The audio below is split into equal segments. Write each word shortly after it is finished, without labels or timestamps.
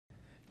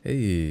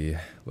Hey,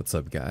 what's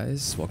up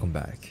guys? Welcome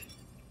back.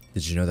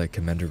 Did you know that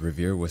Commander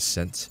Revere was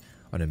sent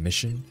on a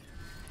mission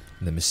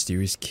in the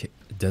mysterious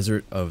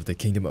desert of the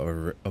Kingdom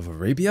of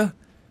Arabia?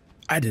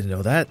 I didn't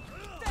know that,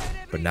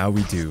 but now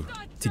we do,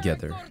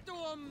 together.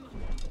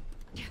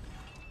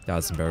 That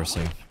was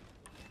embarrassing.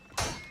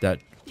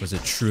 That was a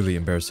truly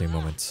embarrassing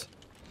moment.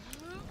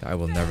 I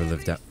will never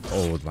live that.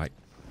 Oh my.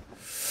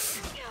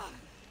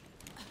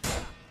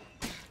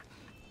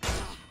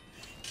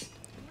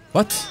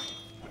 What?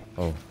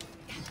 Oh.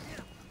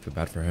 Feel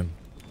bad for him.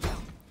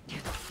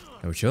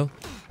 Now we chill.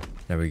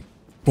 Now we...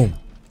 Boom.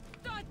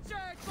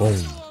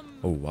 Boom.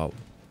 Oh, wow.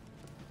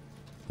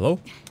 Hello?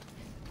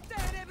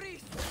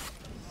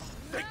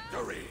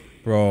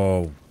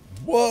 Bro.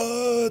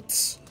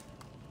 What?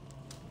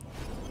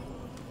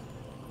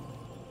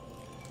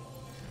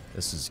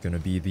 This is gonna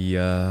be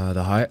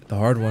the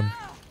hard one.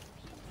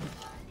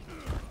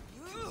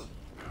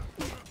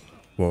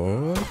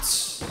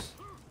 What?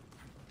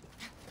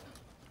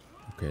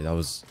 Okay, that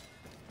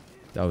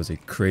was a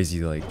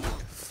crazy, like,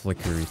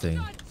 flickery thing.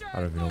 I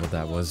don't even know what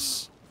that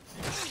was.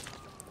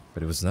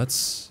 But it was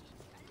nuts.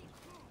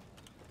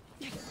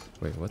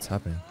 Wait, what's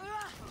happening?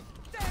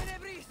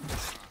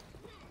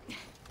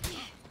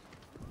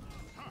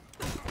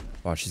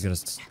 Wow, she's gonna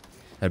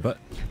headbutt.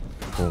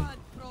 Boom.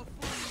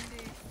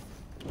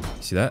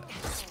 See that?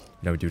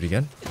 Now we do it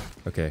again?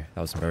 Okay,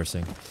 that was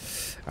embarrassing.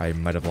 I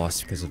might have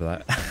lost because of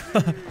that.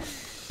 But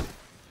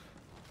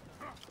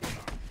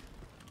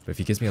if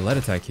he gives me a light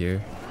attack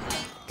here,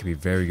 it could be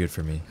very good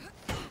for me.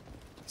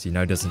 See,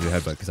 now he doesn't do a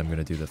headbutt because I'm going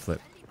to do the flip.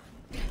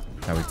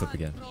 Now we flip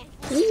again.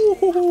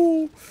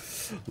 Ooh,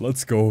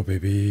 let's go,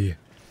 baby.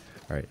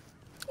 Alright.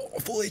 Oh,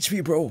 full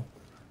HP, bro.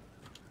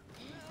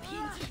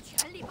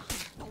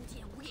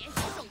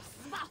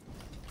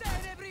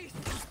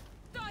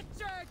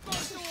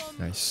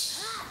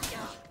 Nice.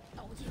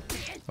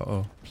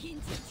 Uh-oh.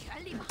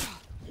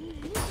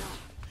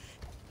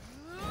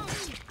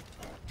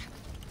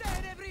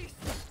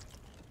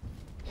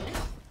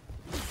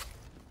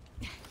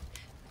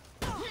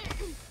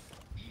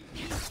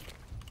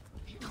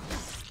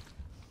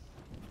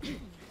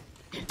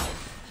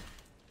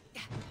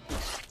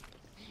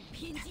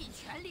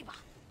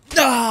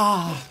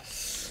 Ah!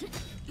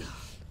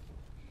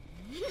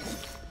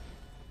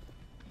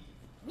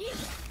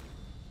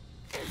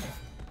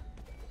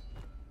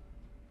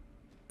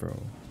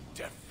 Bro.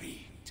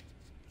 Defeat.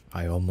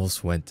 I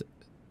almost went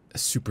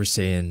Super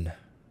Saiyan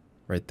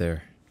right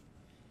there.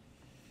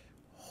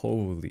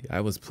 Holy,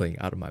 I was playing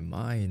out of my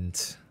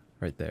mind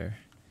right there.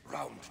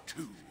 Round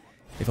 2.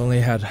 If only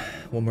I had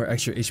one more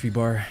extra HP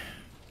bar.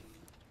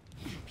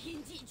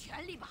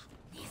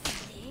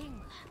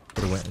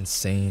 Would have went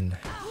insane.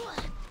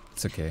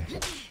 It's okay.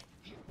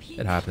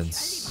 It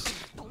happens.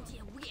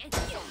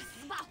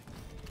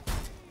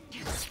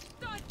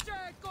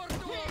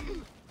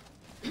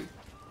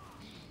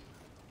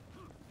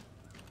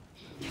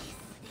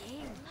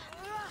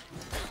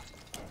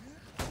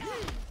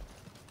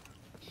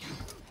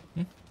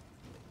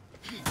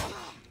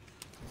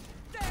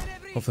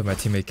 Hopefully my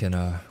teammate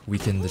can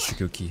weaken the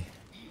Shugoki.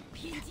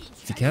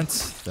 If he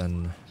can't,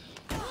 then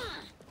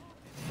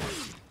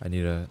I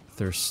need a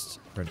thirst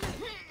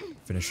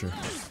finisher.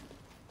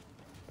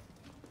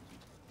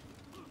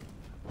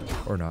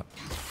 Or not.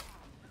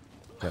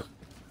 Yep.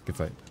 Good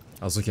fight.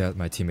 I was looking at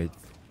my teammate.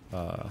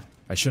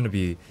 I shouldn't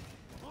be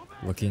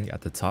looking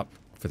at the top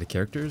for the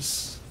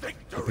characters,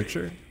 the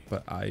picture,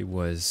 but I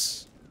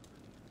was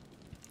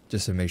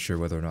just to make sure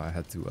whether or not I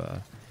had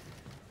to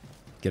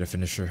get a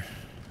finisher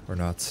or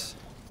not.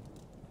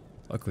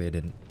 Luckily I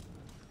didn't.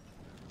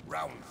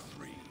 Round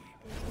 3.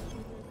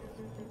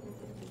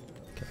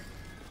 Okay.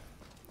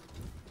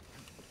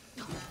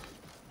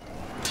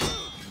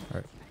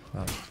 Alright.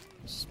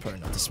 This is probably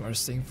not the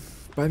smartest thing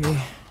by me.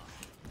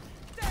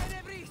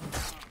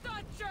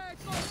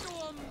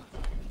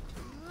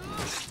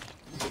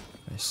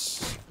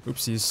 Nice.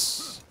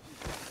 Oopsies.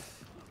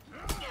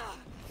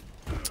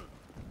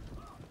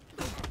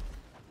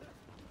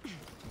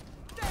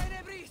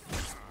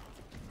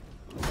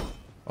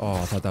 Oh,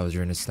 I thought that was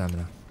Uranus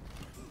stamina.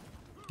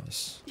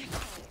 Nice.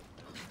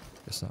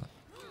 Guess not.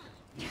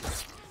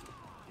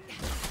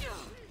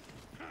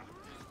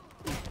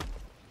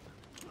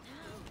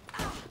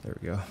 There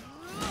we go.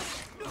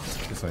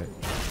 Good fight.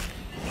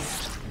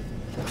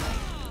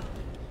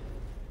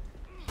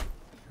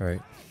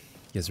 Alright.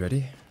 You guys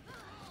ready?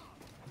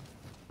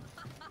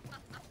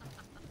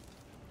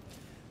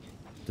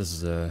 This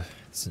is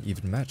it's an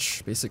even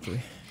match, basically.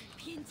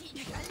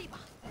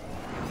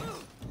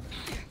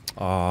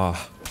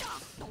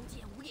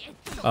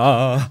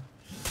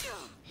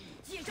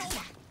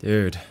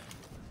 Dude.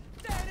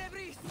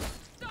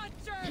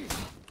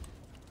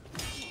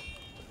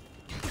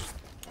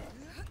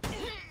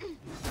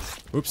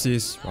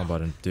 Oopsies. Wrong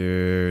button.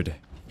 Dude.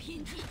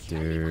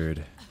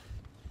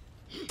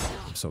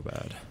 I'm so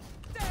bad.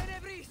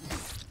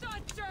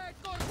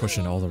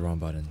 Pushing all the wrong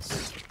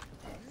buttons.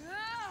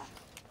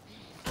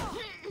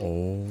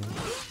 Oh.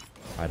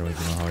 I don't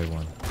even know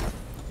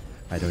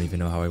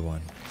how I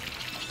won.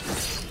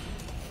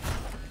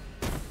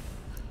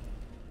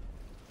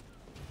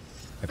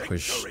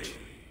 pushed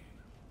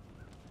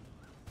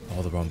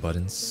all the wrong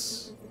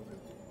buttons.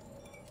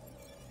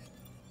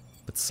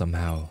 But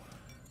somehow,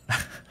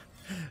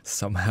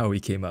 somehow we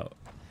came out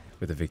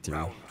with a victory.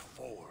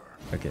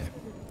 Okay.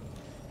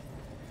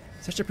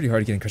 It's actually pretty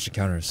hard getting crushing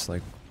counters,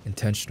 like,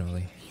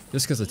 intentionally.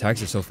 Just because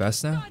attacks are so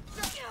fast now.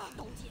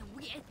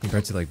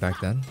 Compared to, like, back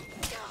then.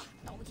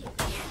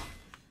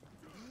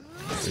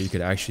 Where you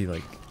could actually,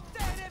 like,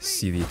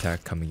 see the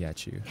attack coming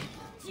at you.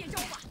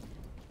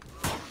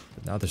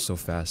 But now they're so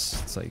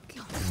fast. It's like,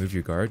 you move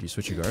your guard, you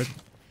switch your guard.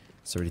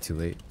 It's already too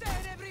late.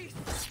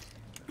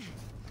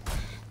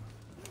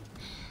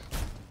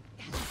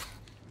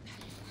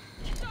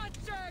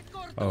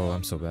 Oh,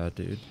 I'm so bad,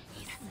 dude.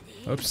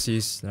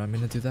 Oopsies, not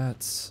mean to do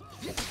that.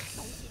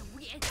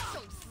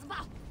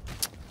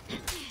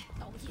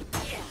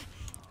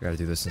 I gotta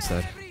do this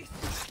instead.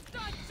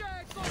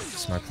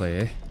 Smart play,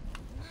 eh?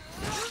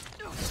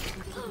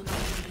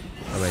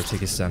 Oh wait,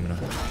 take his stamina.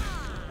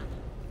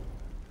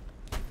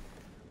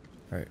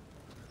 Alright.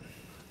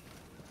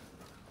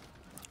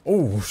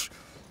 Oh!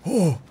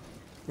 Oh!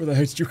 Where the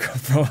heck did you come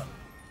from?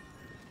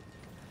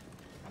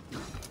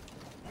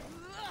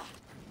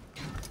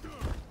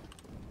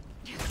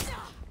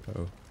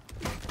 Uh-oh.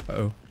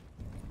 Uh-oh.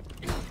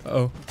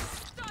 Uh-oh.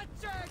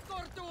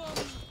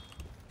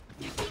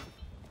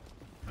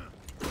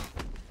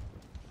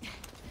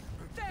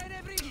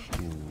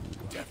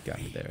 Got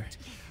me there.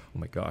 Oh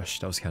my gosh,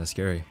 that was kind of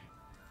scary.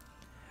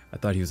 I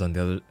thought he was on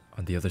the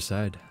other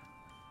side,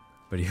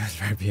 but he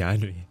was right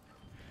behind me.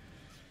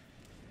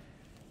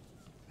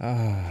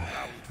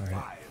 Ah, all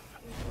right.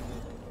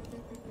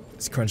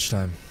 It's crunch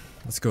time.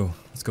 Let's go.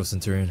 Let's go,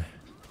 Centurion.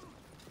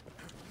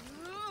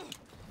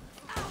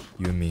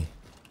 You and me.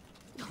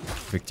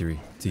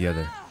 Victory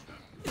together.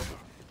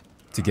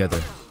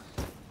 Together.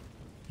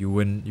 You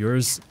win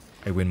yours,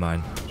 I win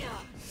mine.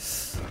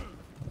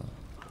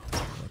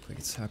 Doesn't look like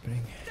it's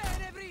happening.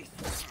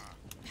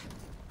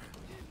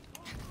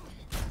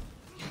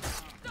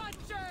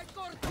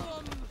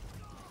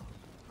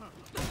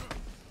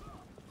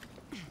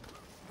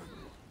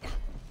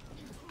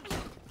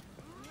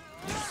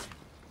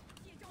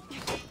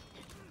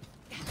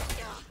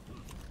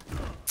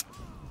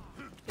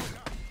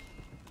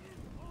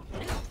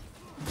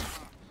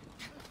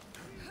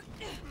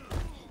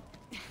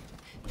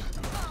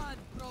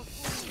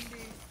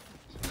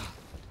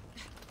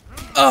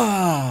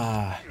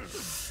 Ah!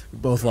 We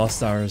both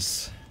lost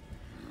ours.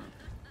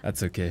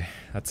 That's okay.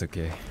 That's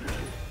okay.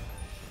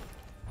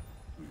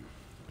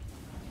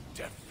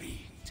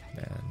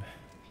 Man.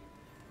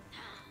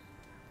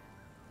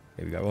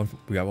 Hey, we got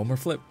one more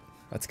flip.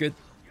 That's good.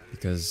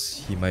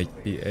 Because he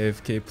might be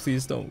AFK.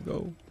 Please don't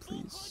go.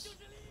 Please.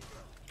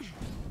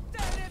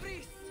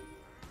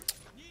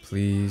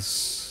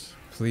 Please.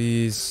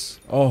 Please.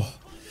 Oh.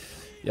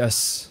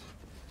 Yes.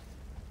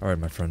 Alright,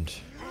 my friend.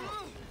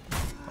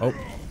 Oh.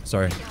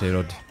 Sorry,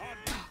 potatoed.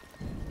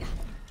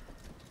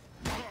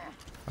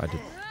 I did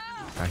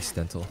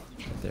accidental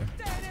right there.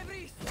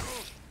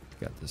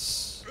 We got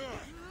this.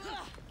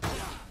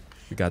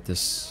 We got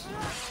this.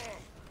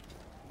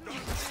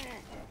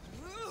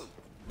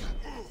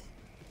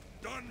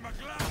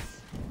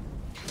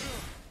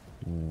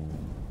 Ooh.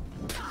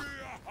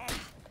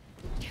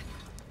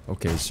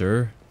 Okay,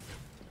 sir.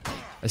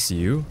 I see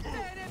you.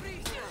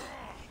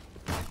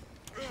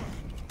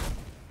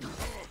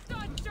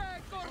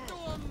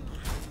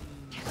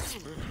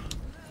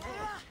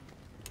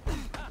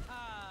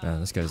 Man,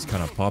 this guy's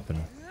kind of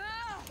popping.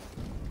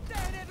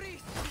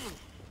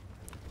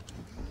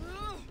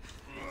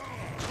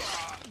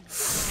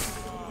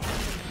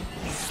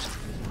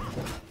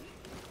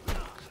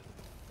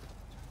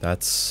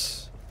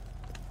 That's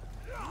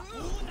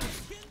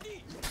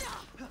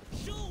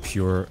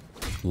pure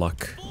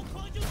luck.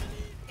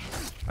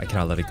 I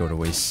cannot let it go to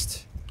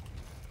waste.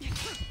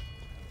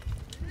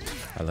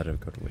 I let it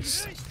go to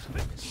waste.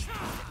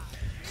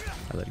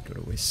 I let it go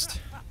to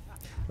waste.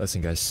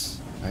 Listen,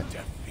 guys.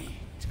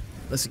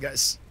 Listen,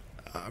 guys.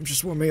 I'm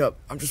just warming up.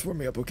 I'm just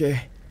warming up,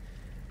 okay?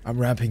 I'm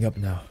ramping up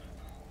now.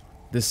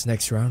 This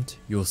next round,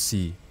 you'll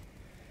see.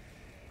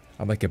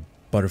 I'm like a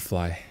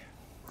butterfly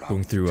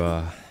going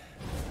through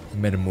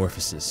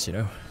metamorphosis, you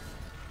know?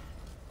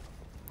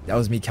 That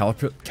was me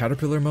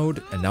caterpillar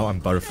mode, and now I'm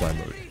butterfly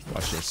mode.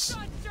 Watch this.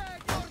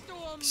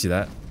 See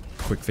that?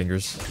 Quick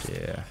fingers.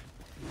 Yeah.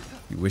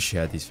 You wish you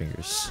had these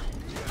fingers.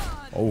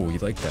 Oh, you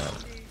like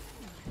that.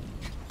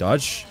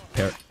 Dodge?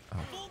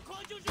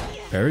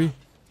 Parry?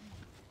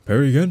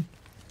 Parry again?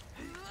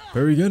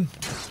 Parry again?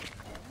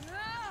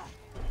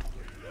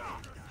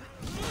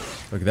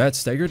 Look at that,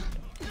 staggered.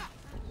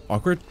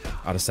 Awkward.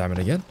 Out of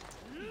stamina again.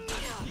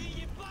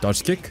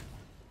 Dodge kick.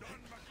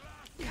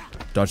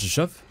 Dodge and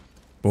shove.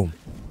 Boom.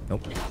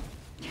 Nope.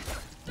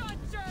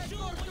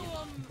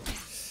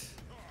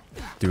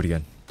 Do it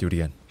again. Do it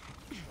again.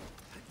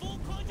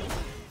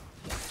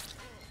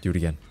 Do it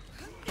again.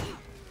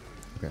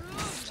 Okay.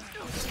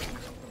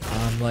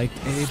 I'm like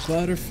a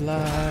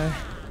butterfly.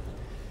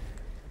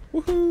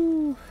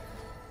 Woohoo!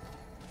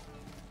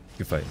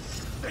 Good fight.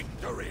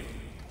 Victory.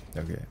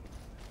 Okay.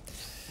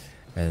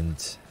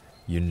 And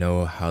you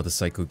know how the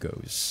cycle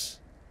goes.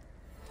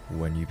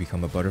 When you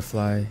become a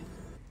butterfly,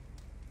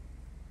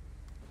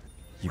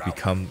 you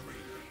become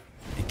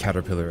a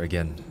caterpillar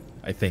again.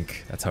 I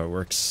think that's how it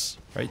works,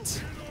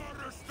 right?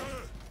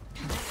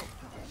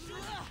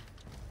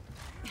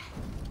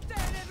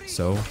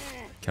 So,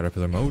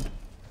 caterpillar mode.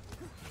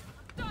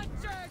 Alright,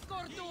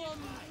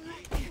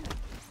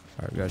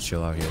 we gotta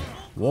chill out here.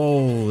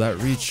 Whoa, that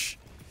reach.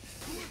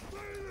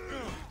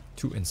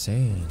 Too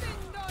insane.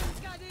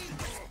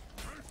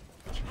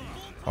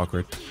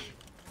 Awkward.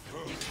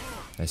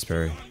 Nice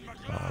parry.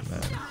 Oh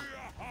man.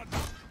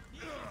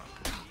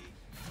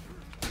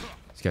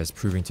 This guy's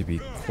proving to be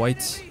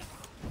quite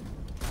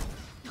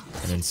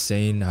an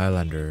insane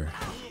Highlander.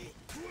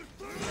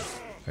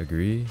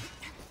 Agree?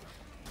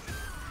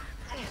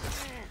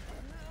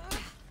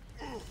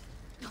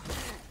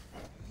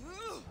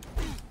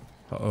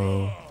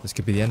 Uh-oh. This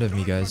could be the end of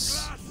me,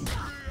 guys.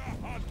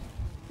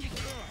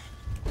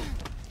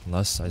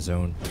 Unless I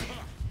zone.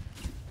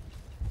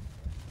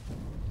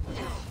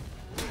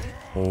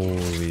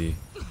 Holy.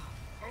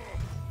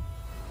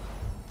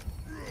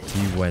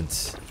 He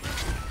went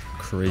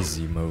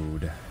crazy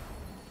mode.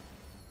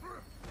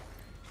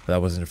 But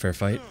that wasn't a fair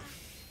fight,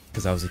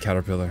 because I was a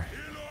caterpillar.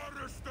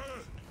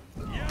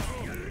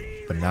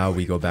 But now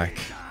we go back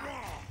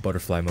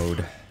butterfly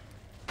mode.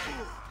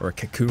 Or a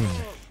cocoon.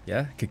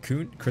 Yeah?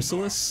 Cocoon?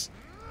 Chrysalis?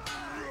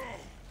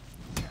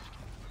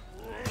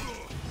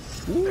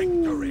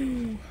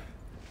 Ooh.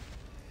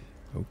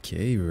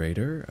 Okay,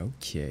 Raider.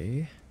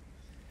 Okay.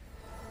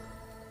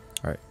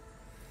 Alright.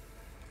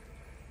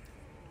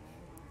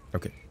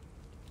 Okay.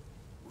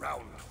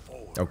 Round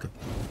 4. Okay.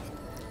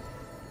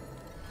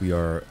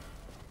 We're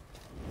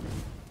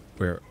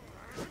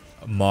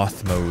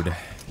moth mode.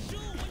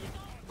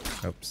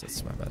 Oops,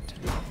 that's my bad.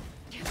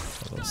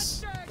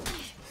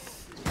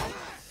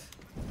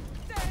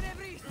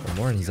 One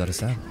more and he's out of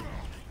stamina.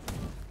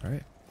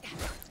 Alright.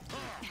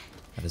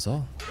 That is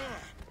all.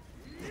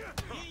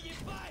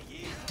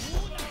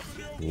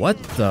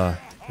 What the?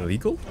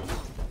 Illegal?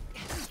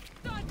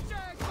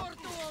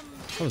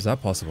 How is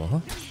that possible, huh?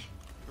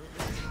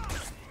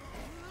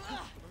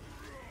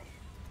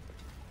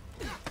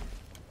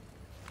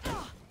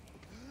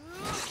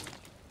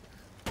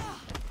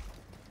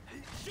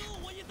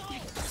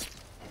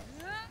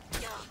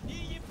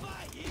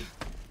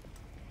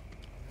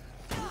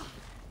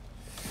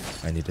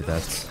 I needed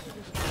that.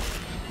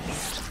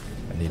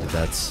 I needed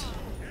that.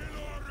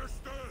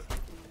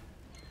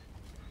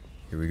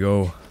 Here we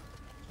go.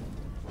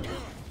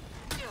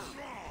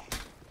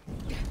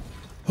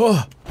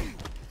 Oh!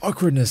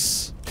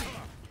 Awkwardness!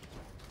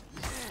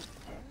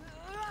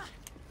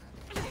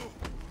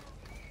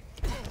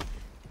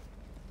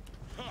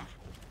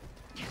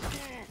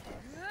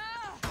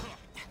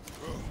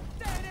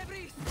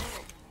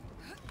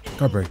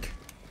 Guard break.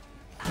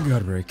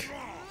 Guard break.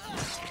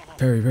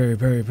 Parry, parry,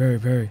 parry, parry,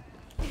 parry.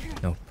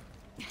 Nope.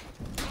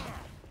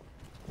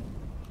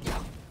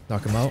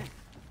 Knock him out.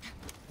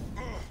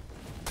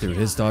 Dude,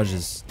 his dodge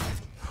is...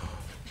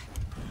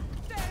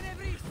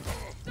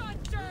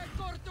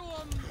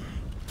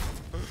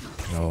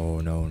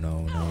 No, no,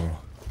 no, no.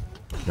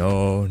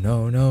 No,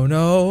 no, no,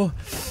 no.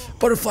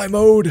 Butterfly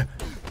mode.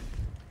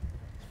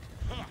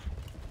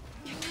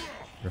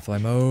 Butterfly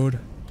mode.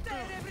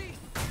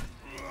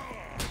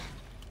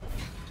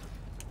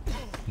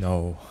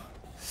 No.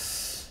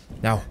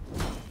 Now.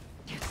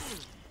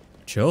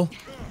 Chill.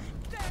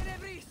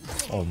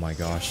 Oh my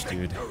gosh,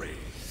 dude.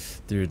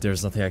 Dude,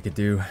 there's nothing I could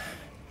do.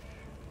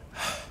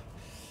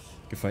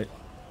 Good fight.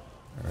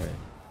 Alright.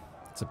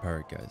 It's a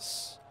pirate,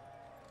 guys.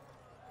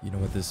 You know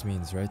what this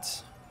means, right?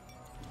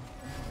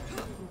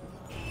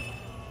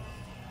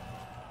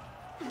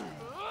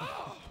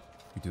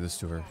 We do this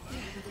to her.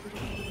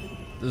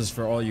 This is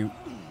for all you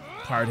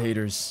pirate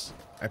haters.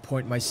 I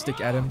point my stick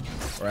at him,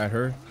 or at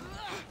her,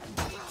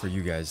 for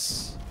you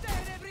guys.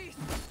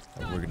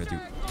 We're gonna do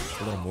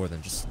a little more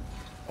than just...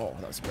 Oh,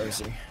 that was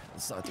embarrassing.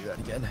 Let's not do that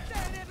again.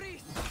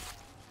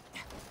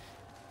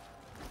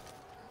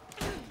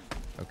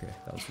 Okay,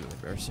 that was really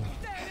embarrassing.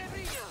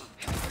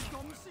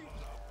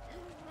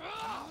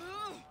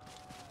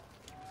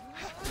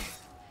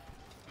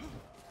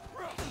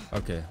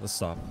 Okay, let's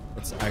stop.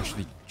 Let's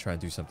actually try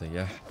and do something,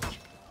 yeah?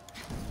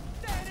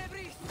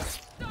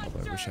 Oh,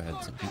 I wish I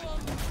had some people.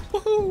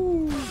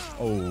 Woohoo!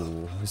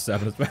 Oh, he's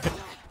stabbing us back.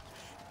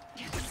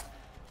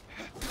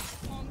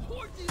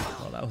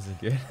 Oh, that wasn't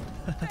good.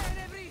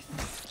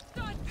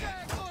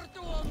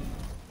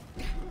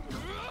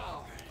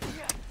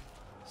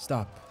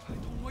 Stop.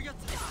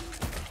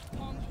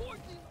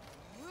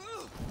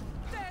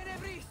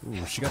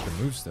 Ooh, she got the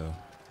moves though.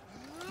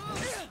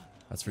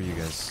 That's for you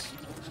guys.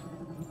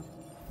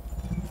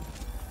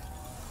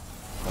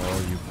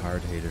 All you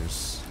pirate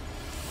haters.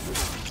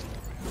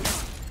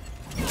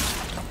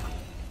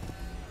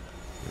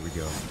 Here we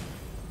go.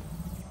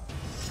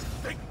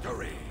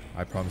 Victory.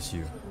 I promise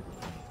you.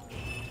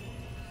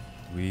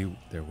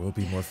 There will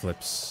be more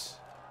flips.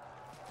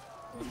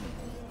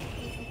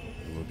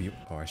 There will be...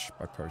 Oh, I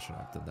probably shouldn't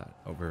have done that.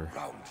 Over.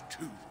 Round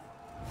 2.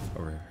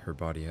 Or her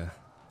body, yeah.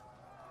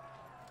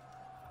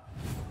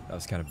 That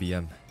was kind of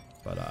BM,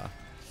 but there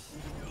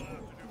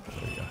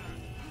we go.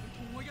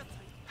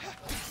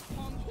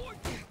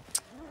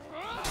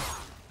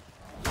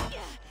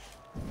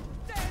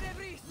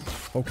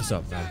 Focus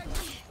up, man.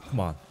 Come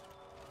on.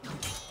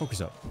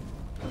 Focus up.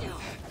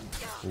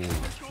 Ooh,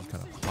 she's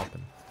kind of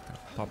popping.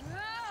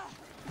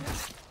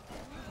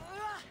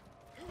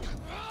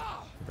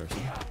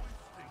 Reversing.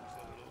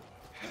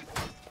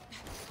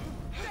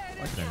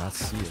 Why can I not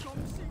see it?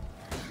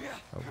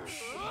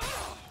 Ouch.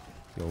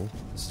 Yo,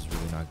 this is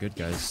really not good,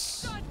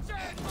 guys.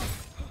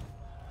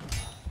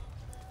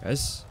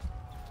 Guys?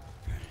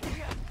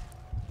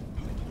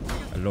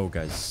 Hello,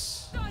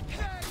 guys.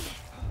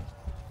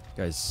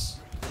 Guys.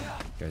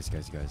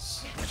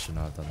 Guys. I should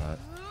not have done that.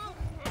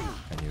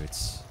 I knew it.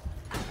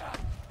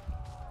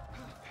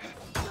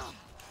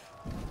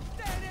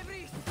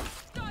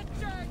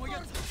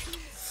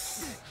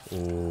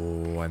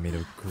 Oh, I made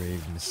a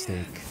grave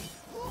mistake.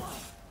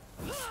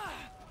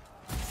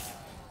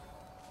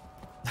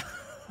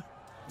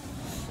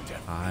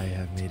 I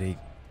have made a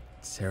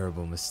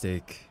terrible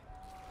mistake.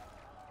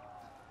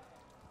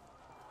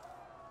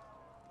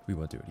 We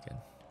won't do it again.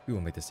 We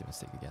won't make the same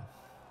mistake again.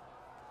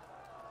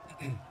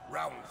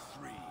 Round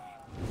 3.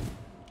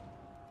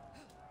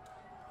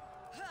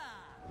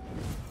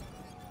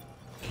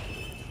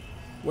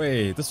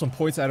 Wait, this one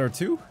points at her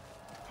too?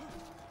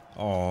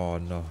 Oh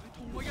no.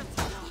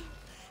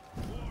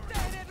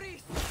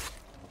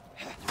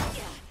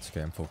 It's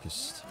okay, I'm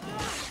focused.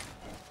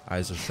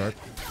 Eyes are sharp.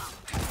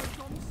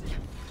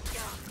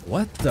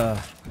 What the?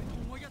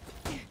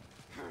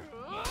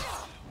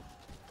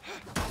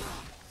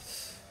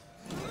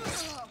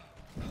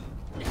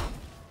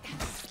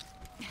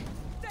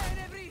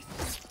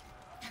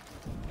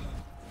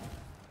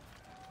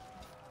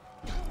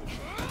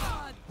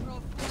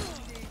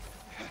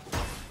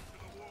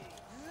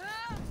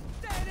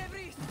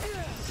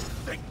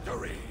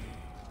 Victory.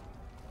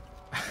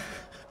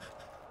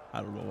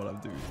 I don't know what I'm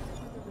doing.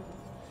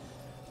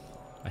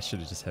 I should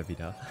have just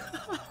heavied out.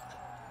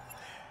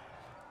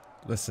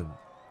 Listen,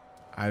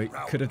 I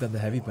could have done the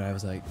heavy, but I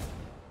was like,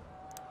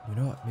 you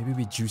know what? Maybe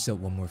we juice out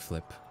one more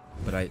flip.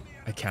 But I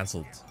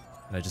cancelled,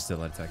 and I just did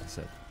light attack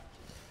instead.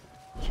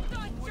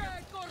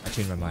 I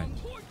changed my mind.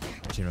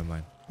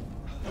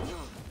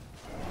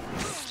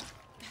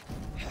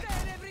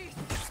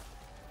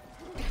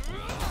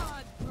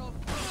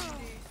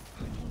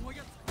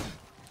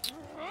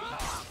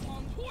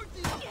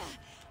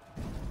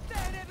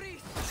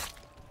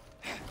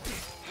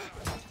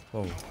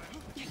 Whoa.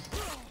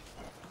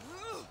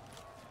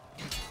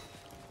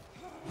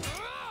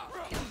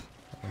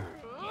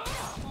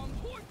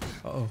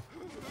 Uh-oh.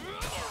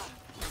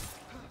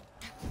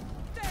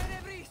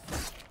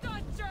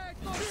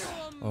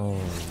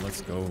 Oh, let's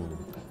go.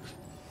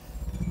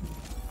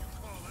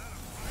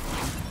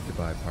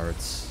 Goodbye,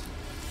 pirates.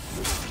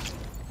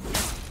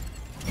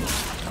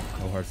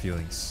 No hard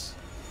feelings.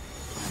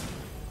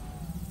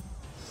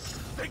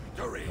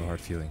 Victory. No hard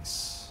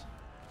feelings.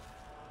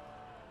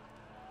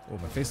 Oh,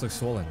 my face looks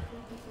swollen.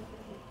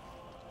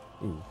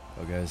 Ooh,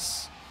 well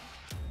guys,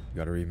 we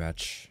got a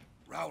rematch.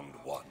 Round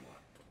 1.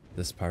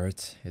 This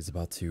pirate is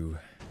about to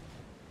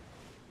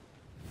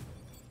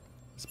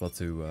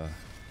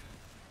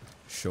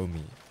show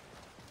me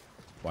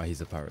why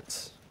he's a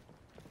pirate.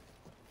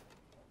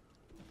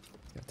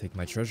 Gotta take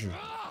my treasure.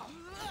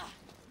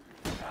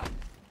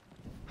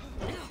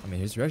 I mean,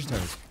 his reaction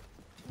time is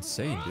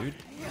insane, dude.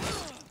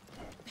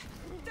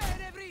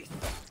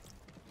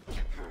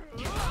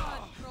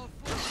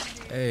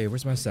 Hey,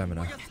 where's my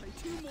stamina?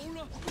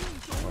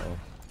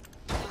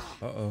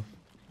 Uh-oh.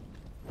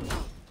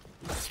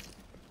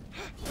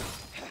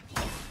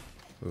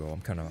 Ooh, I'm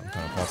kind of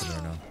popping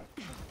right now.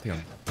 I think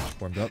I'm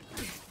warmed up.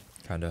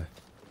 Kinda.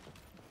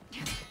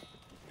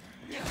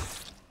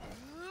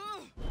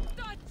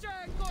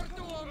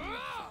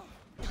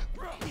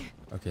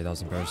 Okay, that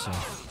was embarrassing.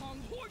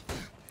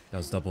 That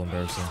was double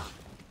embarrassing.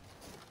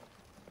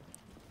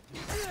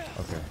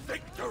 Okay.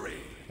 Victory.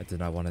 I did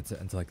not want it to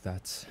end like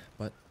that,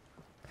 but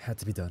had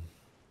to be done.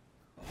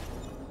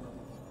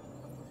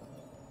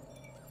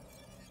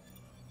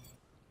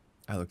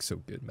 I look so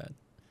good, man.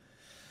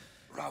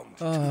 Round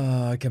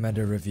 2.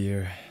 Commander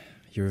Revere,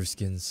 hero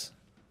skins.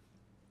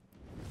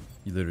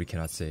 You literally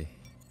cannot say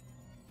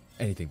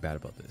anything bad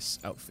about this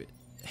outfit.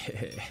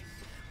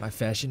 My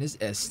fashion is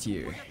S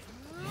tier.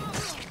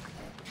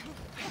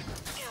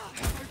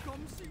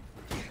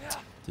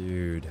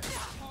 Dude.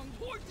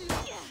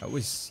 I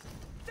always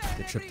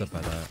get tripped up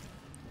by that.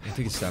 I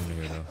think it's stamina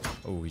here though.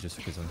 Oh, he just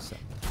took his own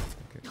stamina.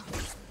 Okay.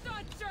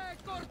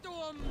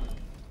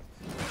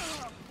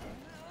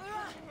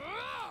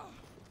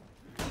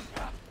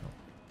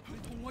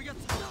 I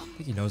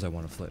think he knows I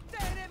want to flip.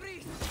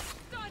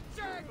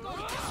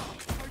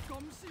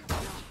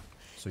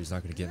 So he's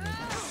not going to get me a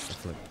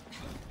flip.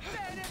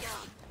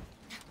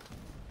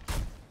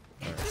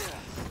 Alright.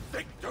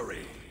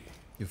 Victory.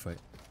 You fight.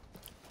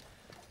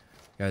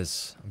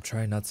 Guys, I'm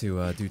trying not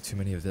to do too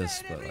many of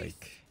this, but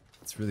like,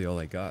 it's really all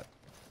I got,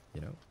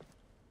 you know?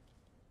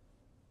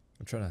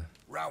 I'm trying to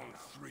Round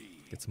 3.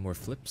 get some more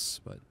flips,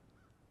 but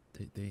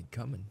they ain't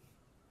coming.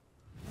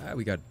 Ah,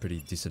 we got a pretty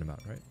decent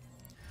amount, right?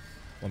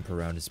 1 per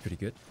round is pretty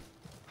good.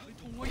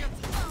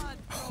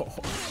 Oh,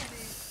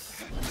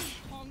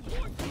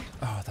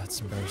 oh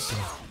that's embarrassing.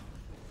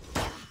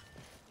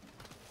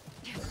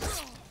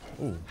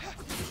 Oh,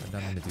 I'm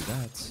not gonna do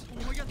that.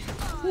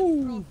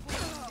 Woo!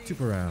 2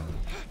 per round.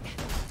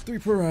 3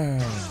 per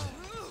round.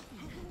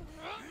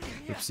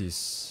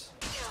 Oopsies.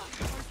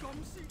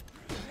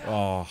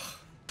 Oh.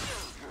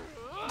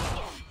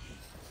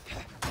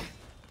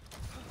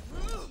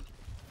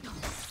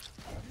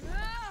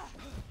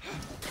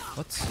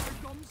 What?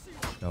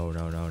 No,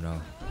 no, no,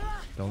 no.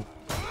 Don't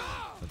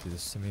do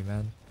this to me,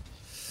 man.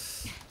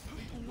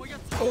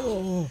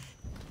 Oh!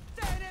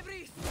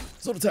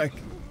 Sword attack!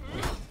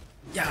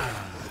 Yeah!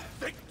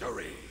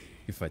 Victory!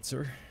 Good fight,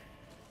 sir.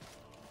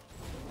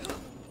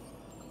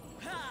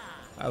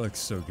 That looks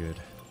so good.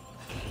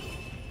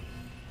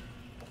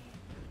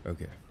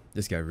 Okay,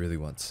 this guy really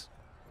wants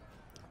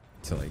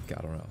to, like,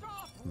 I don't know,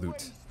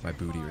 loot my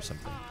booty or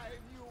something.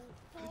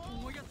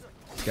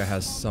 This guy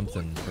has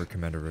something for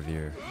Commander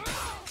Revere,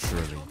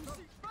 surely.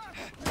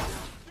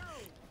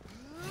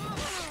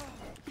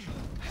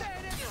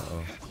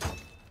 Uh-oh.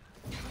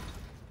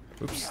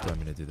 Oops, don't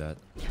mean to do that.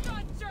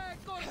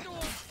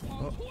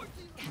 Oh.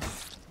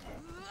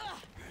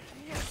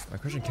 My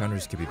crushing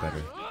counters could be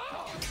better.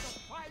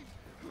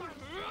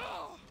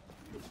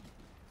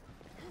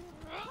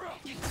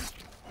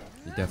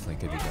 It definitely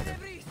could be better.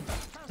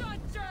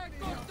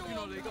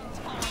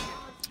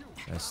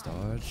 Nice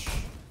dodge.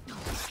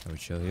 I would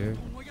chill here.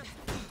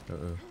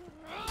 Uh-oh.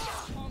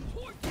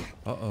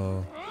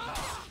 Uh-oh.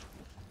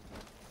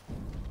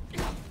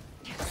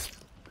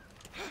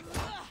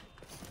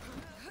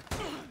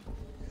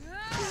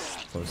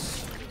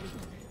 Close.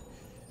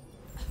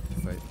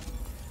 Fight.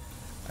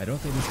 I don't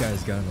think this guy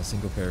has gotten a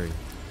single parry.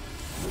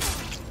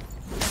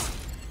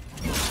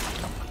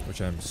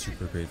 Which I'm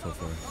super grateful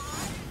for.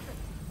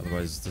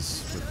 Otherwise,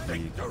 this would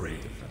be very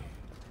different.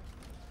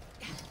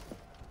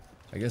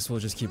 I guess we'll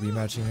just keep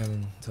rematching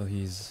him until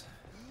he's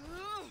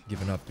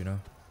given up, you know?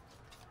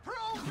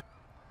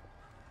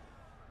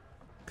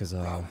 Because,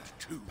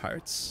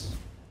 pirates?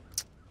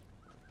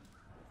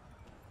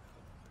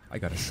 I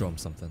gotta show him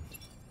something.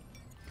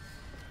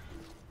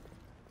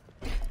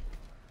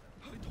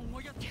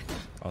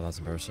 Oh, that's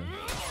embarrassing.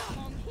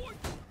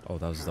 Oh,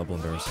 that was double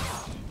embarrassing.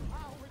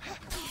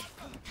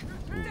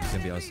 Ooh, he's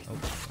gonna be us. Oh,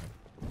 fine.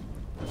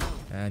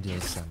 And he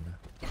has stamina.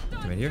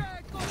 Come in here.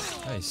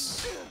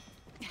 Nice.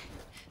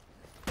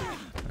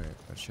 Alright,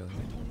 let's chill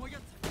here.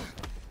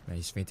 Man,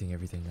 he's fainting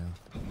everything now.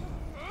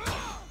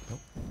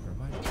 Nope, never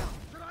mind.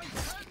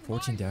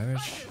 14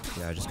 damage?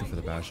 Yeah, just go for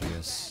the bash, I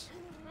guess.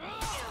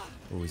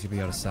 Oh, he's gonna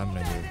be out of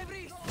stamina here.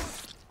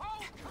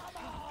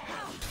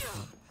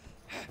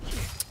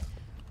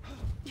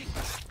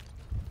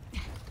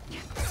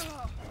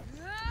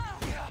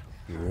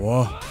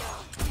 Whoa.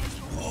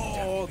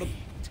 Oh, the...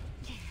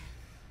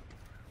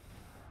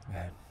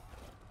 Man.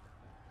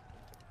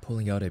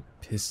 Pulling out a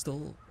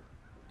pistol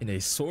in a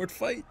sword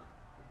fight?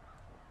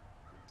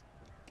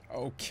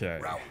 Okay.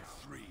 Round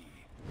 3.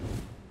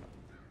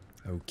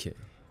 Okay.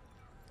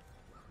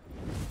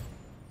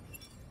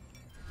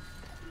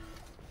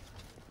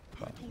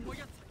 Wow.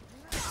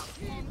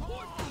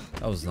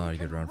 That was not a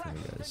good round for me,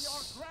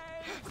 guys.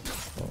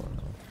 Oh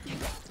no.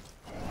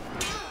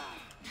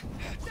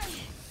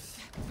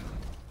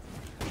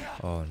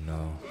 Oh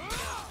no.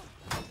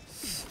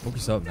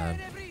 Focus up, man.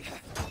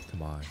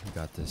 Come on, you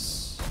got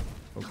this.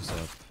 Focus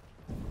up.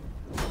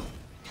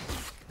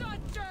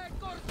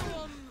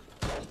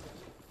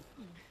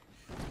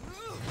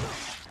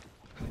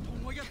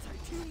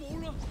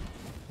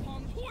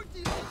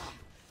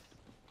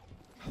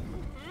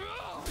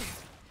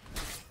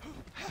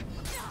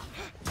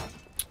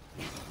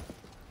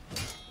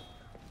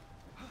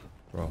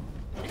 Bro.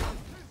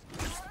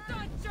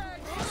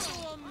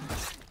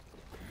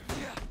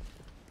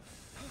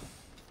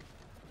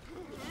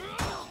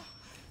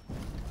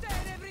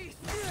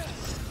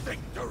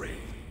 Victory!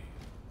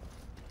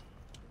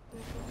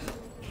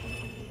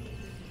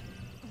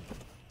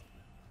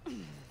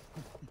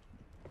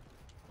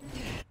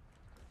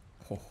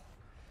 Oh.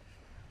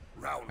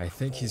 Round I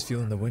think he's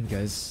feeling the win,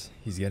 guys.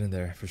 He's getting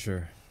there for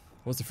sure.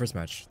 What was the first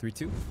match?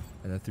 3-2?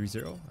 And then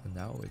 3-0? And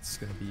now it's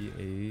gonna be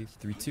a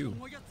 3-2.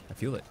 I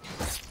feel it.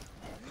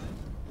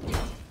 Ooh,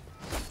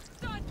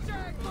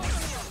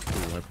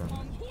 right from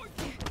him.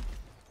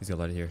 He's got a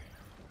lot of here.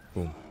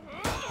 Boom.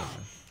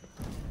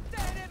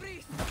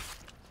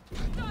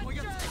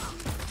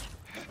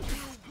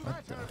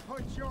 What the?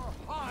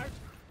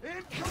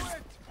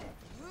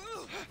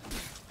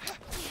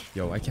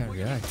 Yo, I can't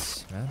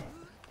react, man.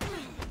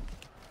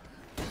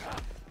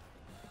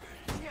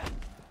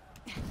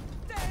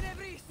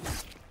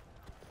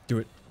 Do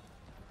it.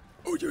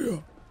 Oh yeah, yeah.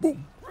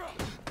 Boom.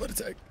 Let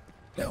attack.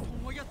 Now.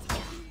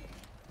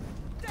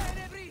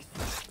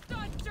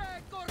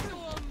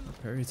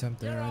 Parry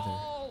attempt there either.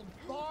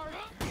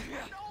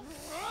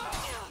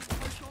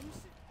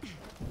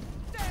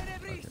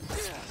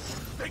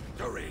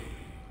 victory!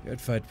 Good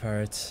fight,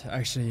 Pirate.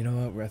 Actually, you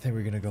know what? I think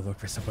we're gonna go look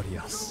for somebody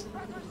else.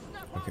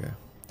 Okay.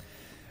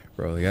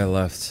 Bro, the guy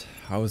left.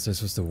 How was I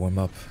supposed to warm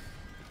up?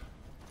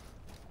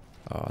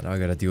 Oh, now I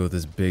gotta deal with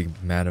this big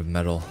man of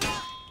metal.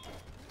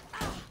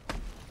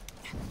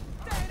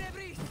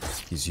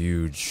 He's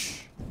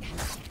huge.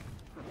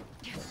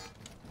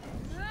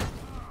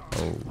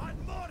 Oh.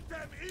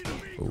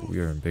 Oh, we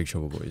are in big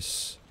trouble,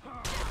 boys.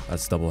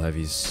 That's double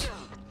heavies.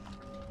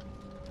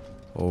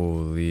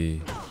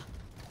 Holy.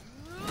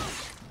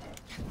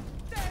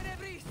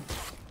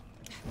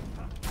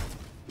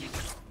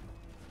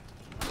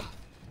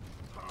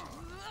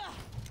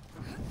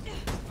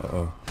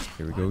 Uh-oh.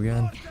 Here we go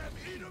again.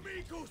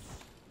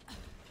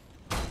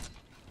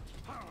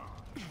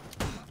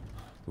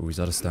 Oh,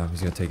 he's out of stamina.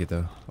 He's gonna take it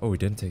though. Oh, he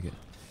didn't take it.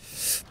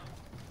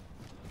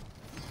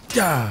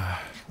 Yeah.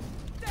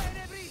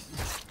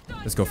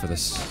 Let's go for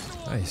this.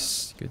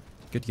 Nice.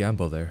 Good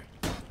gamble there.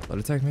 Blood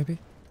attack maybe?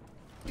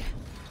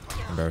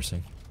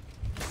 Embarrassing.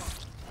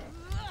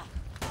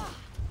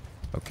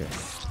 Okay.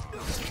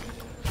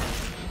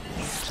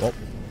 Well.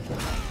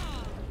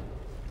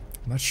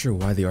 I'm not sure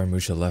why the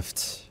Aramusha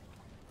left.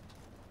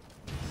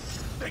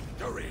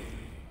 Victory.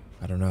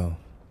 I don't know.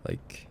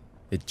 Like,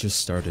 it just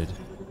started.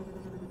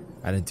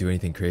 I didn't do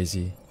anything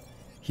crazy.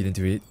 He didn't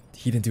do it.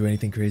 He didn't do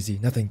anything crazy.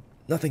 Nothing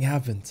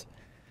happened.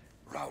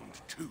 Round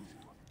 2.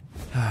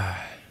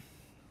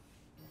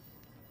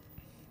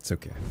 It's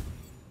okay.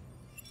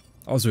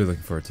 I was really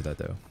looking forward to that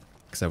though,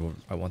 because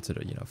I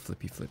wanted a, you know,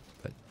 flippy flip,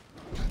 but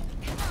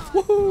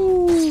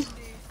woohoo!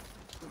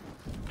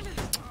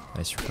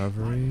 Nice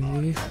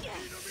recovery.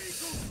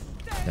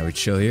 Now we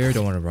chill here.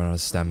 Don't want to run out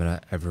of stamina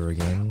ever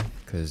again,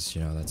 because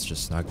you know that's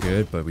just not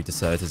good. But we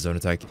decided to zone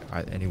attack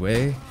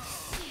anyway.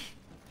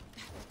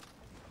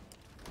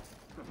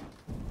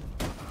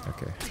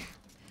 Okay.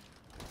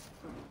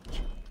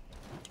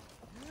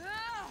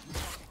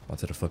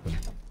 Wanted to flip him.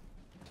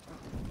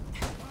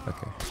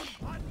 Okay.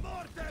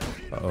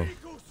 Uh-oh.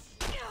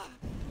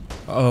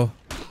 Uh-oh.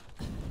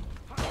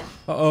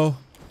 Uh-oh.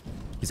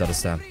 He's out of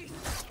stam.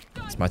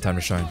 It's my time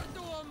to shine.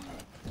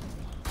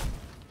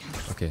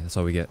 Okay, that's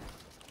all we get.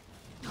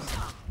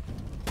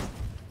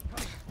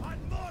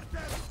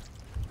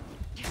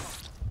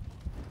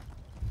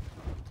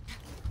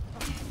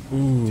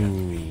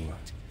 Ooh.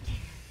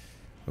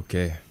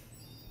 Okay.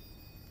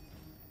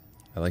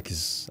 I like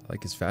his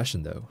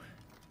fashion though.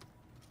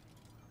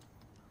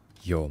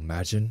 Yo,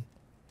 imagine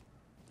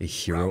a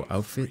hero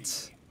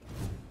outfit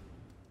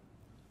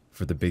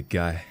for the big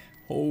guy.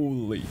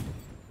 Holy.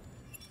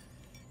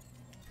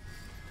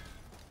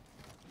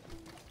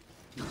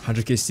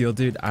 100k steel,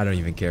 dude? I don't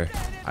even care.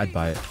 I'd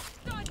buy it.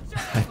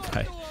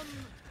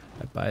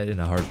 I'd buy it in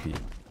a heartbeat.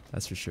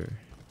 That's for sure.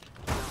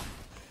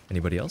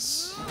 Anybody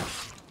else?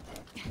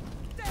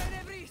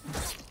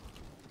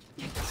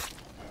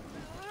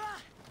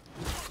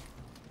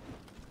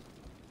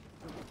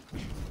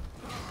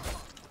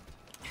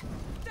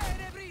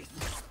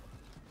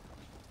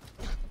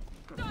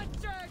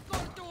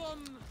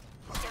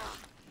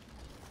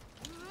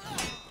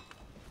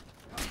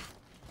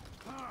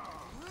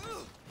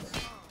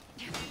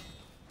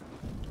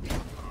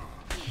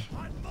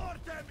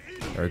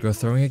 There we go,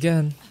 throwing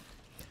again.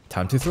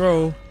 Time to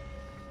throw.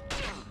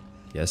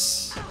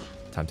 Yes.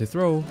 Time to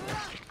throw.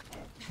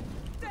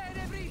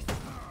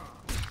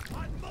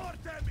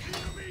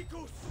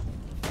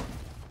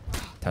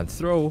 Time to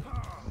throw.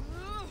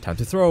 Time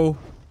to throw.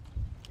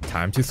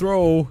 Time to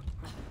throw.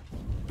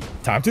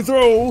 Time to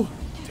throw.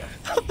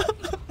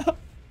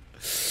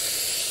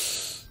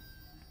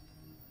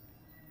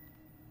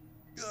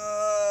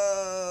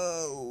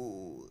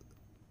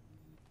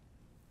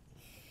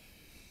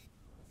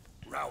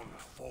 Round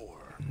 4.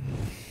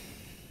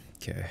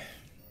 Okay.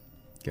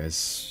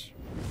 Guys,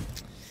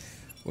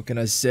 what can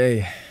I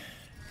say?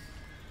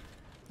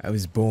 I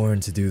was born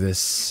to do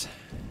this.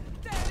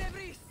 I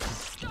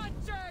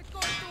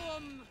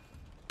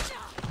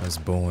was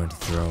born to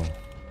throw.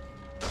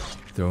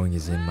 Throwing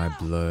is in my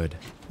blood.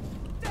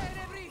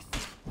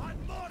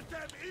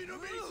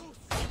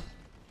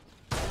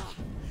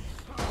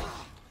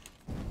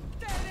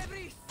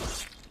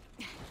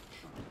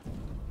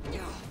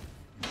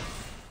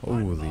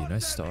 Holy,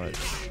 nice dodge.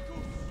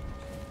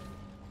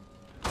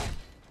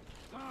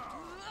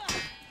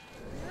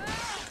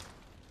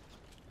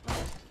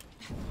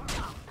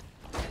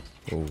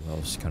 Oh, that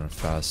was kind of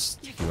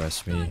fast, if you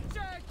ask me.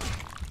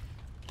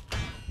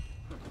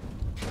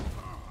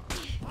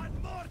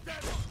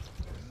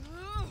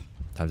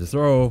 Time to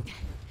throw.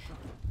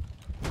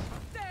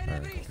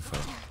 Alright, good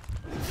fight.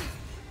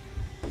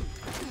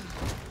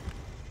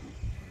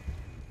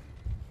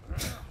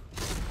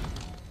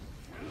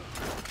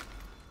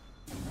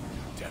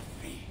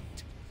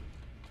 Defeat.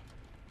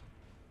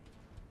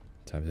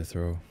 Time to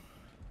throw.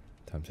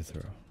 Time to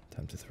throw.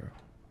 Time to throw.